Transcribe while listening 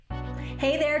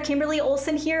Hey there, Kimberly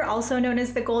Olson here, also known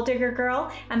as the Gold Digger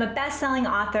Girl. I'm a best-selling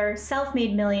author,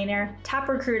 self-made millionaire, top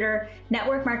recruiter,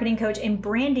 network marketing coach, and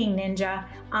branding ninja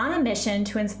on a mission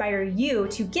to inspire you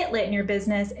to get lit in your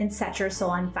business and set your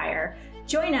soul on fire.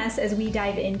 Join us as we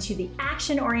dive into the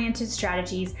action-oriented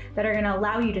strategies that are going to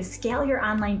allow you to scale your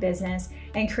online business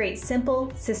and create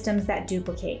simple systems that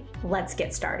duplicate. Let's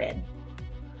get started.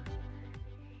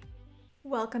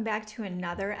 Welcome back to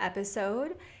another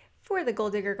episode. For the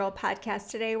Gold Digger Girl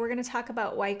podcast today, we're going to talk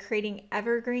about why creating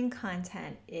evergreen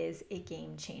content is a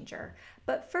game changer.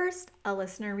 But first, a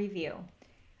listener review.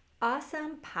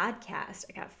 Awesome podcast.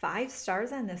 I got 5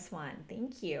 stars on this one.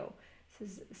 Thank you.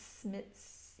 This is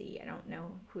Smitzy. I don't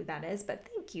know who that is, but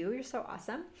thank you. You're so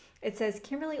awesome. It says,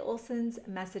 Kimberly Olson's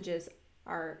messages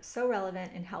are so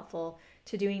relevant and helpful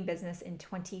to doing business in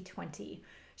 2020.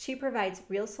 She provides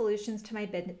real solutions to my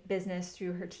business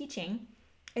through her teaching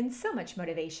and so much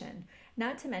motivation,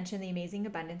 not to mention the amazing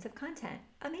abundance of content.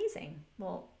 Amazing.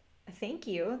 Well, thank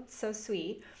you. It's so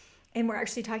sweet. And we're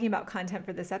actually talking about content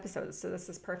for this episode, so this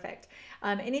is perfect.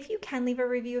 And if you can leave a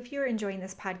review, if you're enjoying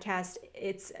this podcast,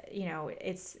 it's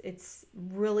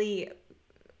really,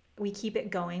 we keep it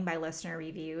going by listener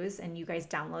reviews and you guys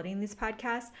downloading this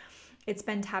podcast. It's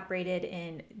been top rated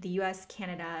in the US,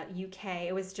 Canada, UK.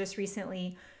 It was just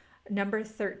recently number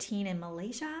 13 in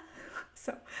Malaysia.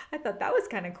 So I thought that was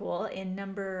kind of cool. In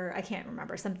number, I can't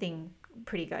remember, something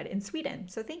pretty good in Sweden.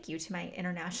 So thank you to my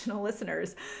international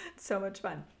listeners. It's so much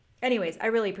fun. Anyways, I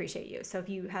really appreciate you. So if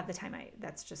you have the time,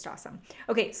 that's just awesome.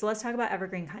 Okay, so let's talk about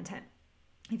evergreen content.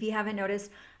 If you haven't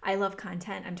noticed, I love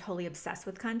content. I'm totally obsessed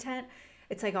with content.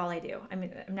 It's like all I do. I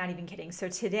mean, I'm not even kidding. So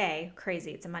today,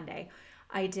 crazy, it's a Monday,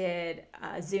 I did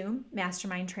a Zoom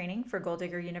mastermind training for Gold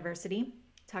Digger University,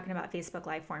 talking about Facebook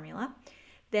Live formula.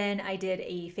 Then I did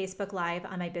a Facebook Live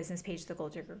on my business page, The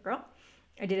Gold Digger Girl.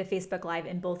 I did a Facebook Live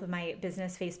in both of my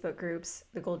business Facebook groups,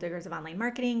 The Gold Diggers of Online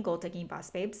Marketing, Gold Digging Boss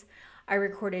Babes. I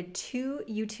recorded 2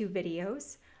 YouTube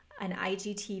videos, an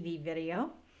IGTV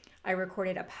video. I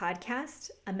recorded a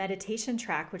podcast, a meditation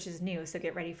track, which is new, so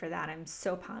get ready for that. I'm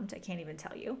so pumped, I can't even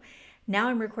tell you. Now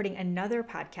I'm recording another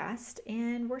podcast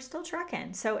and we're still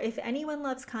trucking. So if anyone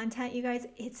loves content, you guys,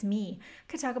 it's me.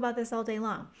 I could talk about this all day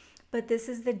long. But this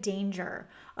is the danger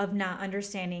of not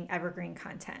understanding evergreen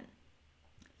content.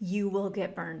 You will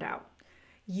get burned out.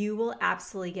 You will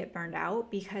absolutely get burned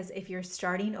out because if you're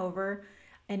starting over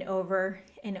and over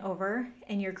and over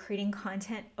and you're creating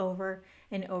content over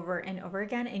and over and over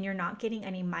again and you're not getting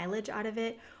any mileage out of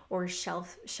it or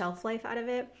shelf life out of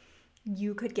it,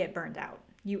 you could get burned out.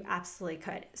 You absolutely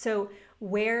could. So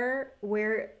where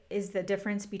is the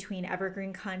difference between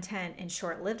evergreen content and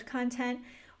short-lived content?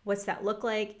 What's that look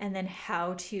like? And then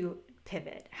how to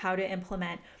pivot, how to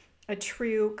implement a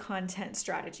true content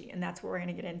strategy. And that's what we're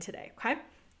going to get in today. Okay.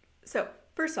 So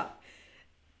first off,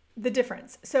 the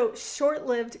difference. So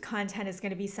short-lived content is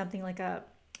going to be something like a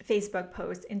Facebook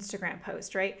post, Instagram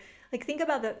post, right? Like think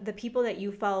about the people that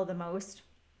you follow the most.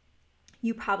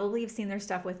 You probably have seen their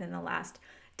stuff within the last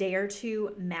day or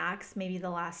two, max, maybe the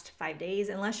last 5 days,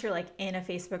 unless you're like in a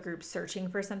Facebook group searching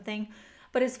for something.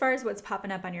 But as far as what's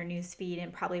popping up on your news feed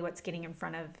and probably what's getting in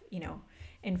front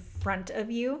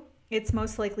of you, it's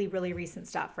most likely really recent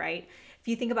stuff, right? If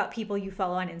you think about people you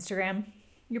follow on Instagram,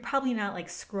 you're probably not like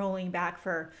scrolling back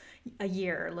for a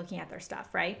year looking at their stuff,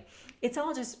 right? It's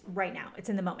all just right now. It's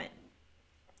in the moment.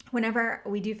 Whenever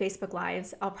we do Facebook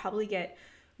Lives, I'll probably get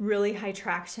really high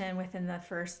traction within the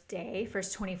first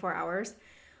 24 hours.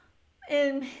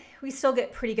 And we still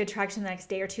get pretty good traction the next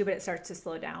day or two, but it starts to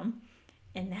slow down.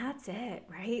 And that's it,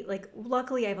 right? Like,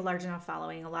 luckily I have a large enough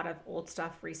following, a lot of old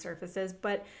stuff resurfaces,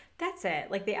 but that's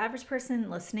it. Like the average person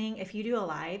listening, if you do a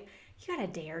live, you got a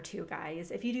day or two,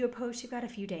 guys. If you do a post, you got a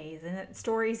few days, and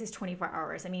stories is 24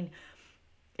 hours. I mean,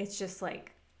 it's just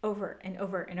like over and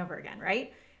over and over again,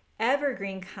 right?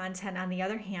 Evergreen content, on the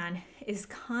other hand, is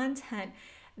content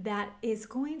that is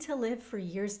going to live for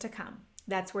years to come.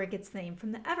 That's where it gets the name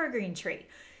from the evergreen tree.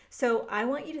 So I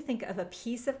want you to think of a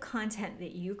piece of content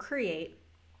that you create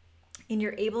and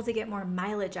you're able to get more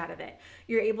mileage out of it.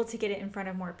 You're able to get it in front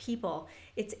of more people.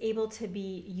 It's able to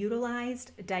be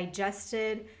utilized,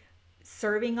 digested,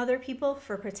 serving other people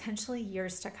for potentially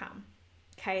years to come.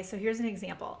 Okay, so here's an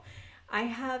example. I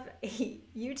have a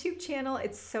YouTube channel.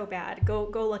 It's so bad. Go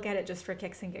look at it just for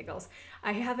kicks and giggles.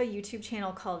 I have a YouTube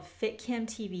channel called FitKim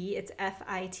TV. It's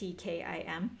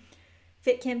FITKIM.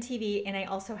 FitKim TV, and I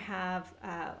also have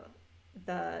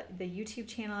the YouTube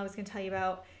channel I was going to tell you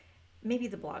about. Maybe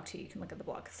the blog too. You can look at the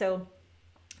blog. So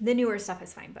the newer stuff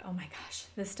is fine, but oh my gosh,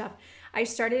 this stuff. I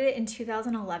started it in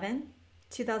 2011.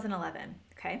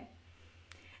 Okay.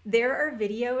 There are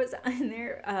videos on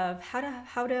there of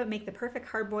how to make the perfect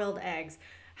hard-boiled eggs,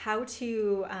 how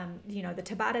to the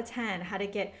Tabata 10, how to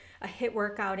get a hit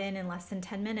workout in less than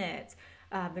 10 minutes,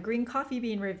 the green coffee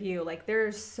bean review. Like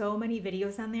there's so many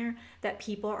videos on there that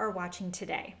people are watching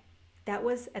today. That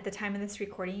was at the time of this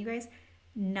recording, you guys,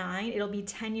 it'll be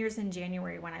 10 years in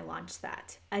January when I launched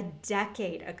that, a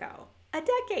decade ago. A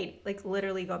decade. Like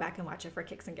literally go back and watch it for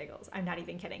kicks and giggles. I'm not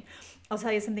even kidding. I'll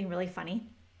tell you something really funny.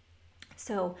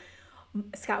 So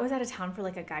Scott was out of town for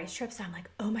like a guy's trip. So I'm like,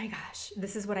 oh my gosh,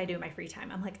 this is what I do in my free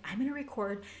time. I'm like, I'm going to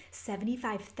record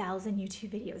 75,000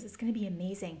 YouTube videos. It's going to be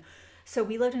amazing. So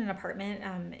we lived in an apartment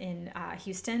in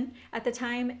Houston at the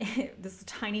time, this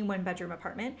tiny 1-bedroom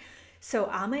apartment. So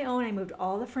on my own, I moved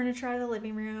all the furniture out of the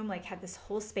living room, like had this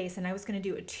whole space, and I was going to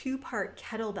do a 2-part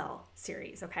kettlebell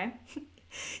series. Okay.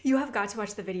 You have got to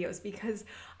watch the videos because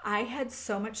I had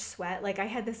so much sweat. Like I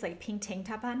had this like pink tank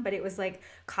top on, but it was like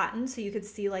cotton, so you could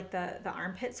see like the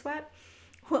armpit sweat.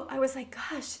 Well, I was like,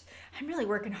 gosh, I'm really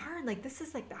working hard. Like this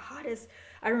is like the hottest.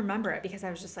 I remember it because I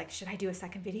was just like, should I do a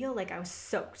second video? Like I was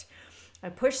soaked. I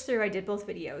pushed through. I did both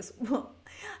videos. Well,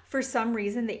 for some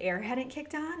reason the air hadn't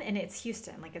kicked on, and it's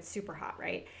Houston, like it's super hot,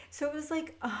 right? So it was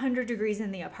like 100 degrees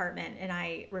in the apartment, and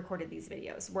I recorded these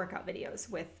videos, workout videos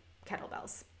with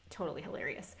kettlebells. Totally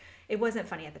hilarious. It wasn't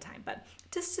funny at the time, but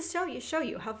just to show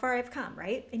you how far I've come,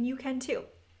 right? And you can too.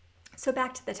 So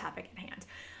back to the topic at hand.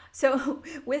 So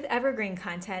with Evergreen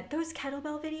content, those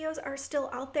kettlebell videos are still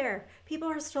out there. People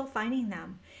are still finding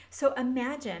them. So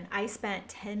imagine I spent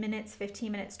 10 minutes,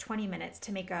 15 minutes, 20 minutes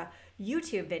to make a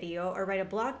YouTube video or write a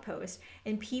blog post,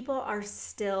 and people are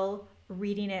still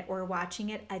reading it or watching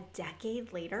it a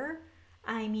decade later.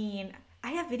 I mean,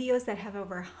 I have videos that have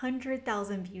over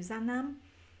 100,000 views on them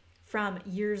from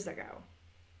years ago.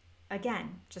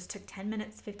 Again, just took 10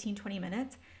 minutes, 15, 20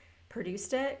 minutes,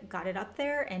 produced it, got it up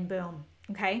there, and boom.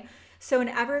 Okay. So an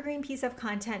evergreen piece of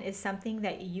content is something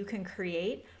that you can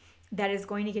create that is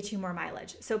going to get you more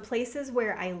mileage. So places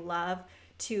where I love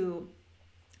to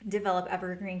develop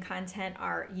evergreen content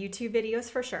are YouTube videos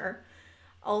for sure.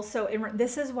 Also,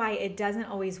 this is why it doesn't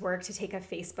always work to take a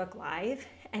Facebook Live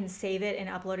and save it and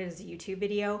upload it as a YouTube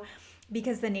video,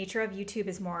 because the nature of YouTube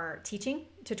is more teaching,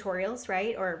 tutorials,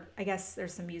 right? Or I guess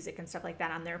there's some music and stuff like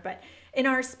that on there. But in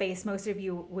our space, most of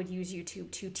you would use YouTube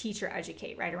to teach or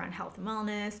educate, right? Around health and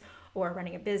wellness or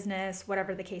running a business,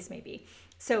 whatever the case may be.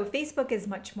 So Facebook is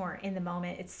much more in the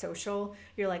moment. It's social.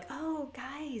 You're like, oh,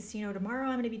 guys, tomorrow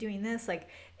I'm going to be doing this. Like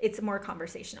it's more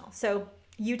conversational. So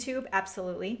YouTube,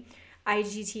 absolutely.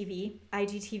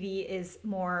 IGTV is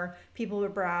more people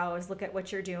would browse, look at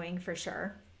what you're doing for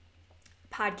sure.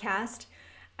 Podcast.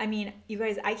 I mean, you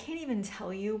guys, I can't even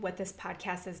tell you what this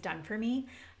podcast has done for me.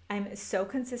 I'm so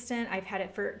consistent. I've had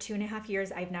it for 2.5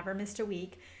 years. I've never missed a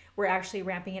week. We're actually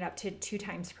ramping it up to 2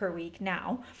 times per week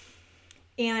now.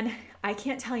 And I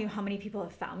can't tell you how many people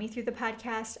have found me through the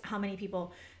podcast, how many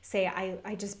people say,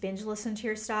 I just binge listen to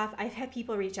your stuff. I've had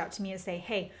people reach out to me and say,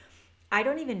 hey, I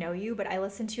don't even know you, but I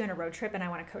listened to you on a road trip and I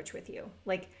want to coach with you.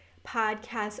 Like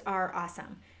podcasts are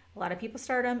awesome. A lot of people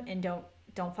start them and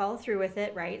don't follow through with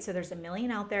it, right? So there's a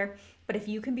million out there, but if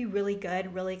you can be really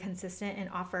good, really consistent, and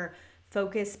offer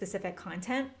focused, specific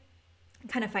content,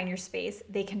 kind of find your space,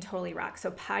 they can totally rock.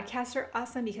 So podcasts are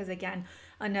awesome because, again,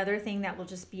 another thing that will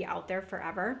just be out there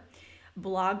forever.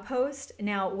 Blog post.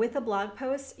 Now, with a blog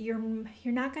post, you're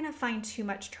not going to find too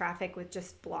much traffic with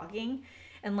just blogging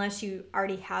unless you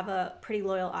already have a pretty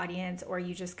loyal audience, or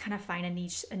you just kind of find a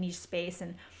niche space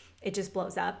and it just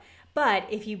blows up. But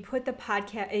if you put the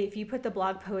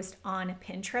blog post on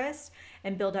Pinterest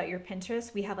and build out your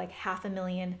Pinterest, we have like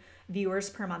 500,000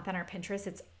 viewers per month on our Pinterest.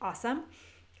 It's awesome.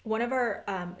 One of our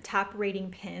top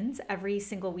rating pins every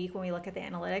single week when we look at the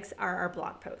analytics are our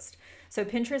blog post. So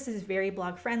Pinterest is very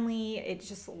blog friendly. It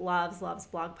just loves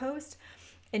blog posts.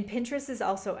 And Pinterest is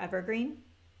also evergreen.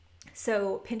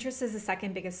 So Pinterest is the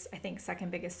second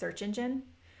biggest search engine.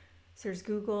 So there's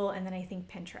Google, and then I think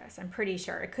Pinterest. I'm pretty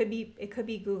sure it could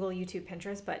be Google, YouTube,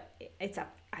 Pinterest, but it's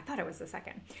up. I thought it was the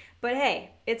second, but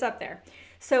hey, it's up there.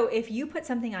 So if you put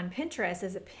something on Pinterest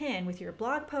as a pin with your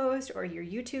blog post or your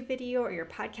YouTube video or your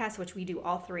podcast, which we do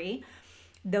all three,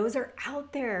 those are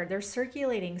out there. They're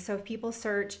circulating. So if people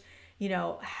search,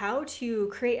 how to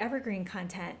create evergreen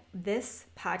content, this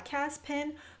podcast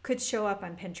pin could show up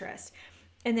on Pinterest.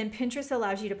 And then Pinterest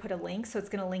allows you to put a link, so it's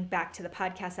going to link back to the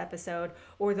podcast episode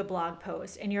or the blog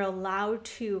post, and you're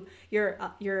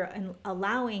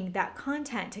allowing that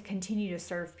content to continue to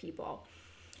serve people.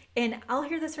 And I'll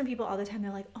hear this from people all the time.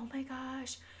 They're like, "Oh my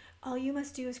gosh, all you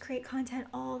must do is create content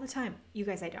all the time." You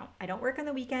guys, I don't. I don't work on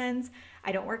the weekends.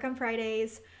 I don't work on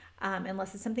Fridays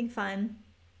unless it's something fun.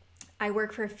 I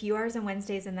work for a few hours on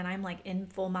Wednesdays, and then I'm like in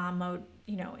full mom mode,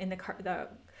 in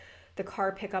the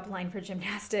car pickup line for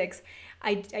gymnastics.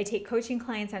 I take coaching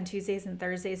clients on Tuesdays and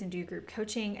Thursdays and do group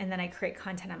coaching, and then I create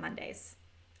content on Mondays.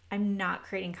 I'm not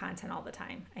creating content all the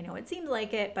time. I know it seems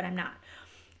like it, but I'm not.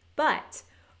 But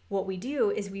what we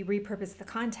do is we repurpose the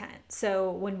content.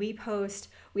 So when we post,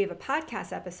 we have a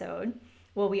podcast episode.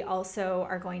 Well, we also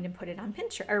are going to put it on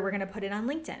Pinterest, or we're going to put it on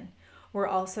LinkedIn. We're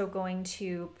also going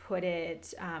to put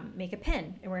it, make a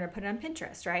pin, and we're going to put it on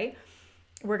Pinterest, right?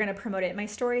 We're going to promote it in my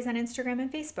stories on Instagram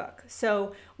and Facebook.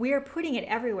 So we are putting it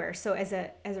everywhere. So as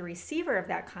a receiver of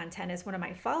that content, as one of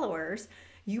my followers,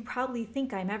 you probably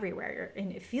think I'm everywhere,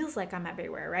 and it feels like I'm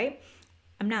everywhere, right?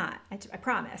 I'm not, I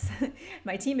promise.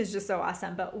 My team is just so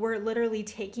awesome, but we're literally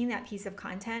taking that piece of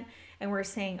content and we're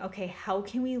saying, okay, how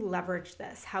can we leverage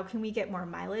this? How can we get more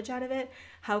mileage out of it?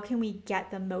 How can we get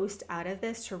the most out of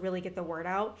this to really get the word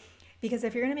out? Because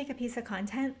if you're gonna make a piece of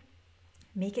content,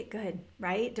 make it good,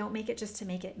 right? Don't make it just to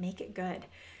make it good.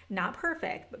 Not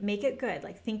perfect, but make it good.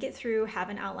 Like think it through, have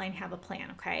an outline, have a plan,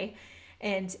 okay?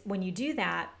 And when you do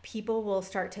that, people will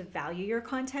start to value your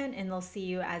content and they'll see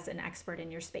you as an expert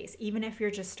in your space, even if you're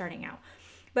just starting out.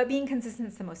 But being consistent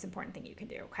is the most important thing you can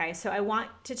do, okay? So I want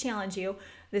to challenge you.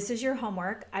 This is your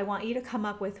homework. I want you to come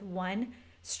up with one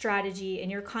strategy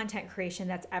in your content creation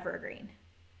that's evergreen.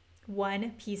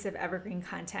 One piece of evergreen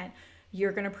content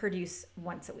you're gonna produce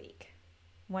once a week.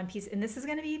 One piece, and this is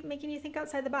gonna be making you think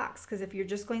outside the box, because if you're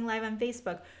just going live on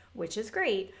Facebook, which is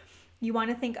great, you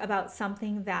want to think about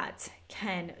something that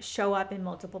can show up in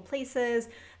multiple places,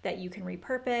 that you can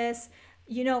repurpose.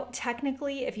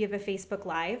 Technically, if you have a Facebook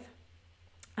Live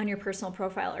on your personal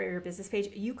profile or your business page,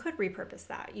 you could repurpose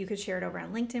that. You could share it over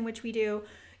on LinkedIn, which we do.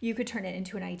 You could turn it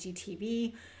into an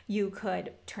IGTV. You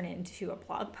could turn it into a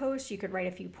blog post. You could write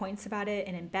a few points about it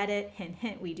and embed it. Hint,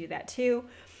 hint, we do that too.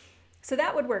 So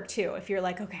that would work too if you're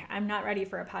like, okay, I'm not ready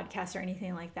for a podcast or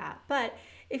anything like that. But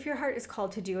if your heart is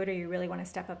called to do it or you really want to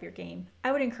step up your game,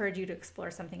 I would encourage you to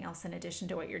explore something else in addition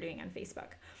to what you're doing on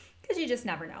Facebook, because you just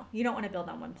never know. You don't want to build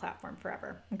on one platform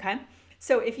forever, okay?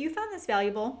 So if you found this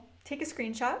valuable, take a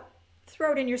screenshot,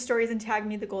 throw it in your stories and tag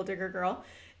me, the Goal Digger Girl,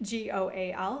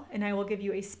 GOAL, and I will give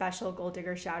you a special Goal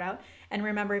Digger shout out. And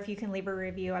remember, if you can leave a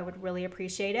review, I would really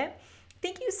appreciate it.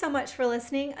 Thank you so much for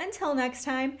listening. Until next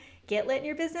time, get lit in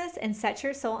your business and set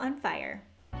your soul on fire.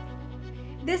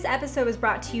 This episode was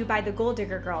brought to you by the Goal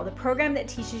Digger Girl, the program that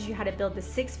teaches you how to build the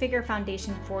six-figure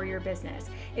foundation for your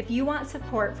business. If you want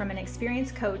support from an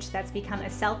experienced coach that's become a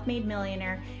self-made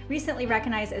millionaire, recently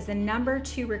recognized as the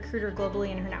 #2 recruiter globally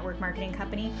in her network marketing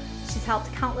company, she's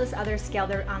helped countless others scale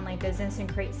their online business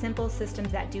and create simple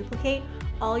systems that duplicate.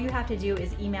 All you have to do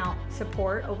is email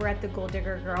support over at the Goal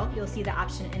Digger Girl. You'll see the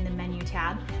option in the menu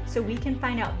tab, so we can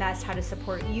find out best how to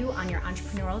support you on your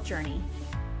entrepreneurial journey.